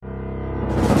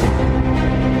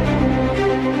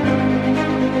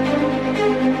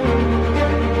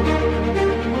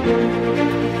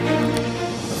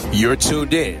You're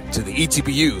tuned in to the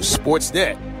ETBU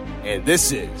Sportsnet, and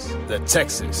this is the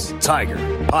Texas Tiger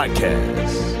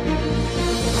Podcast.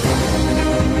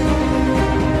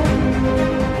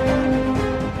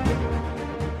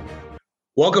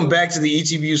 Welcome back to the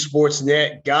ETBU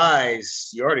Sportsnet. Guys,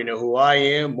 you already know who I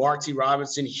am, Mark T.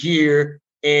 Robinson here,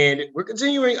 and we're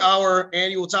continuing our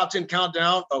annual Top 10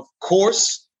 countdown, of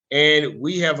course, and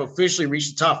we have officially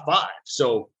reached the top 5.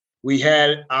 So we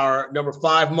had our number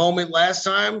 5 moment last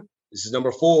time. This is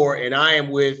number 4, and I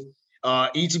am with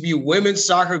ETBU women's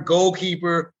soccer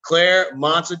goalkeeper Claire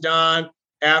Montadon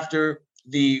after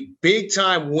the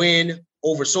big-time win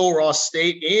over Sul Ross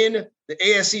State in the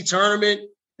ASC tournament.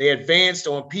 They advanced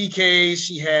on PKs.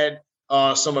 She had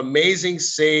some amazing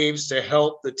saves to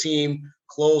help the team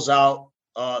close out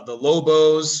the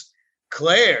Lobos.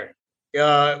 Claire,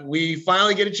 we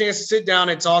finally get a chance to sit down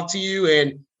and talk to you,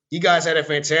 and you guys had a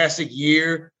fantastic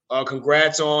year.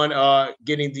 Congrats on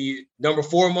getting the number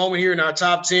 4 moment here in our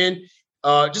top 10.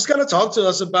 Just kind of talk to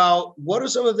us about what are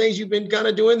some of the things you've been kind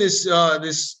of doing this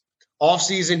off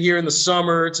season here in the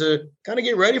summer to kind of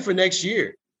get ready for next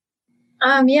year.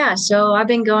 So I've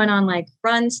been going on like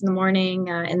runs in the morning,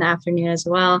 in the afternoon as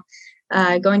well,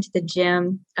 going to the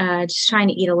gym, just trying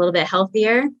to eat a little bit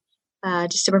healthier,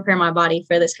 just to prepare my body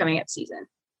for this coming up season.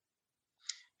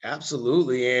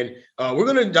 Absolutely. And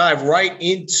we're going to dive right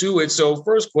into it. So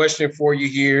first question for you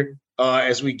here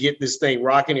as we get this thing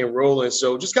rocking and rolling.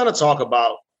 So just kind of talk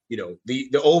about,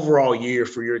 the overall year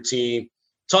for your team.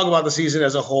 Talk about the season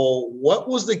as a whole. What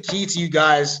was the key to you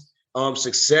guys'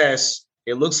 success?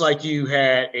 It looks like you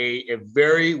had a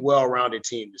very well-rounded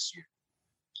team this year.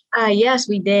 Yes,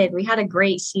 we did. We had a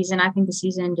great season. I think the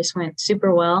season just went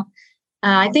super well.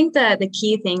 I think that the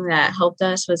key thing that helped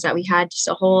us was that we had just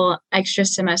a whole extra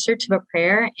semester to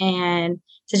prepare and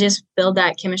to just build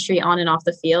that chemistry on and off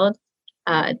the field,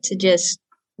 to just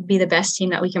be the best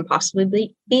team that we can possibly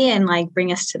be and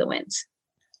bring us to the wins.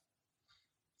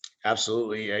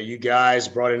 Absolutely. You guys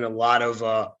brought in a lot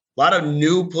of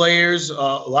new players, a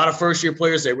lot of first-year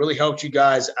players that really helped you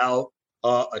guys out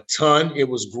a ton. It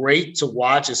was great to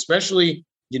watch, especially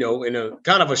in a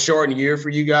kind of a shortened year for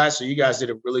you guys. So you guys did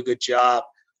a really good job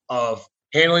of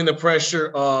handling the pressure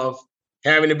of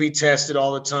having to be tested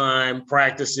all the time,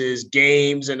 practices,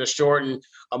 games in a shortened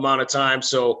amount of time.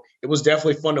 So it was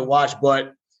definitely fun to watch.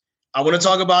 But I want to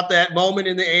talk about that moment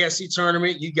in the ASC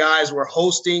tournament. You guys were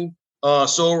hosting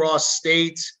Sul Ross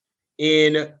State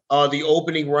in the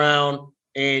opening round,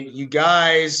 and you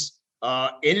guys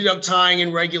ended up tying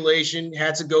in regulation,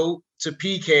 had to go to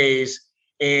PKs,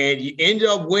 and you ended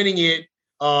up winning it,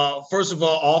 first of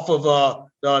all, off of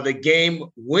the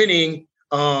game-winning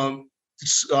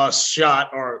shot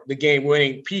or the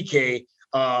game-winning PK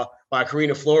by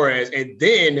Karina Flores. And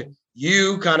then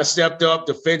you kind of stepped up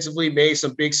defensively, made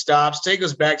some big stops. Take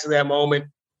us back to that moment.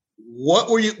 What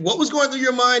was going through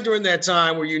your mind during that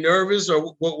time? Were you nervous,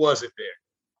 or what was it there?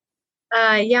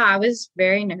 I was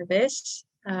very nervous.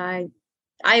 I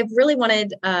really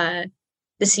wanted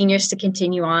the seniors to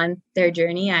continue on their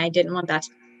journey. I didn't want that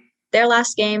their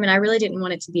last game, and I really didn't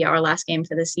want it to be our last game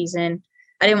for the season.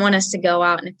 I didn't want us to go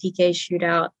out in a PK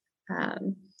shootout. I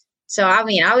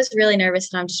was really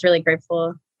nervous, and I'm just really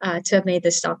grateful to have made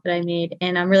the stop that I made,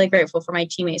 and I'm really grateful for my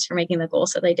teammates for making the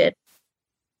goals that they did.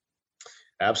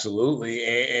 Absolutely.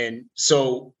 And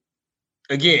so,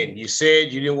 again, you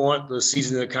said you didn't want the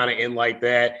season to kind of end like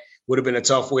that. Would have been a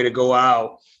tough way to go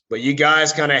out. But you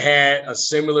guys kind of had a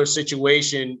similar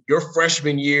situation your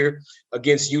freshman year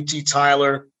against UT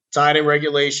Tyler, tied in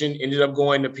regulation, ended up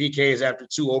going to PKs after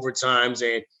 2 overtimes.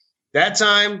 And that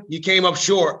time you came up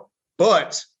short,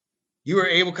 but you were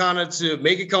able kind of to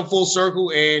make it come full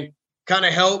circle and kind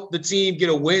of help the team get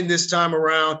a win this time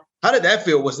around. How did that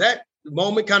feel? Was that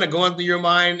moment kind of going through your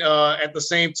mind at the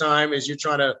same time as you're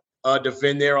trying to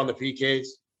defend there on the PKs?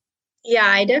 Yeah,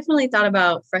 I definitely thought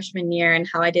about freshman year and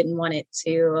how I didn't want it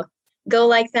to go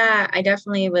like that. I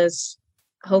definitely was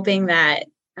hoping that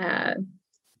it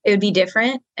would be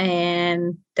different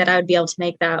and that I would be able to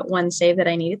make that one save that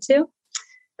I needed to.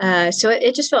 So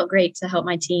it just felt great to help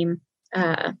my team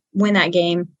win that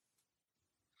game.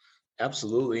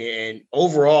 Absolutely. And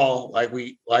overall, like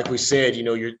we said,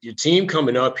 your team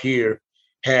coming up here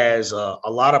has a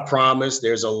lot of promise.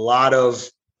 There's a lot of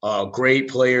great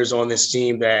players on this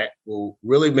team that will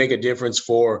really make a difference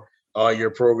for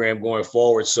your program going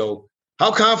forward. So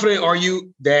how confident are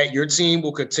you that your team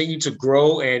will continue to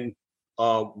grow? And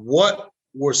what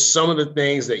were some of the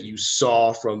things that you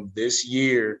saw from this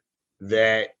year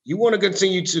that you want to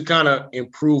continue to kind of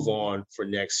improve on for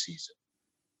next season?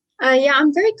 Yeah,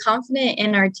 I'm very confident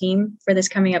in our team for this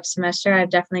coming up semester.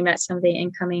 I've definitely met some of the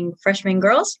incoming freshman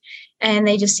girls, and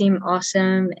they just seem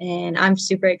awesome, and I'm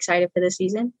super excited for this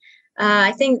season.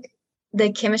 I think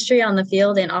the chemistry on the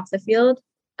field and off the field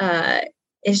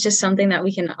is just something that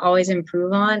we can always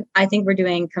improve on. I think we're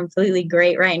doing completely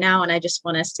great right now, and I just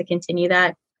want us to continue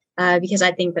that because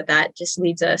I think that just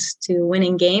leads us to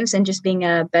winning games and just being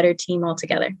a better team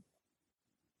altogether.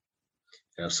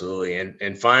 Absolutely.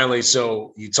 And finally,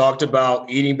 so you talked about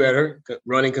eating better,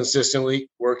 running consistently,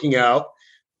 working out,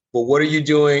 but what are you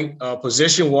doing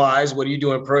position-wise? What are you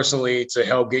doing personally to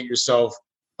help get yourself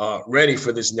ready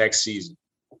for this next season?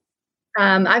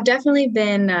 I've definitely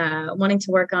been wanting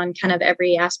to work on kind of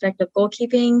every aspect of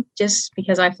goalkeeping just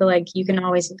because I feel like you can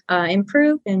always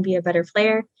improve and be a better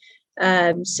player.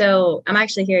 So I'm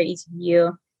actually here at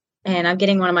ECU. And I'm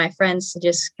getting one of my friends to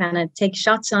just kind of take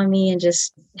shots on me and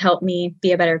just help me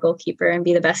be a better goalkeeper and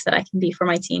be the best that I can be for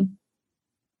my team.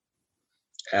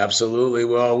 Absolutely.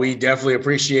 Well, we definitely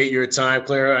appreciate your time,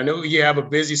 Clara. I know you have a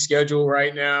busy schedule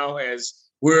right now as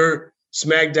we're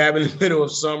smack dab in the middle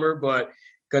of summer, but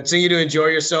continue to enjoy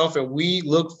yourself. And we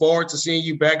look forward to seeing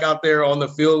you back out there on the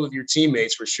field with your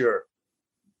teammates for sure.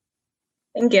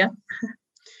 Thank you.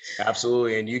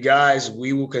 Absolutely. And you guys,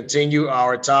 we will continue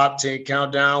our top 10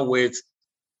 countdown with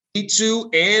 2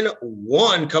 and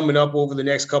 1 coming up over the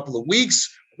next couple of weeks.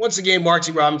 Once again,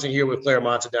 Marty Robinson here with Claire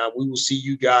Montadon. We will see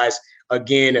you guys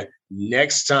again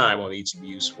next time on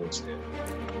ETBU Sportsnet.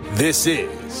 This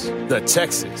is the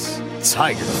Texas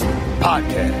Tiger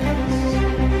Podcast.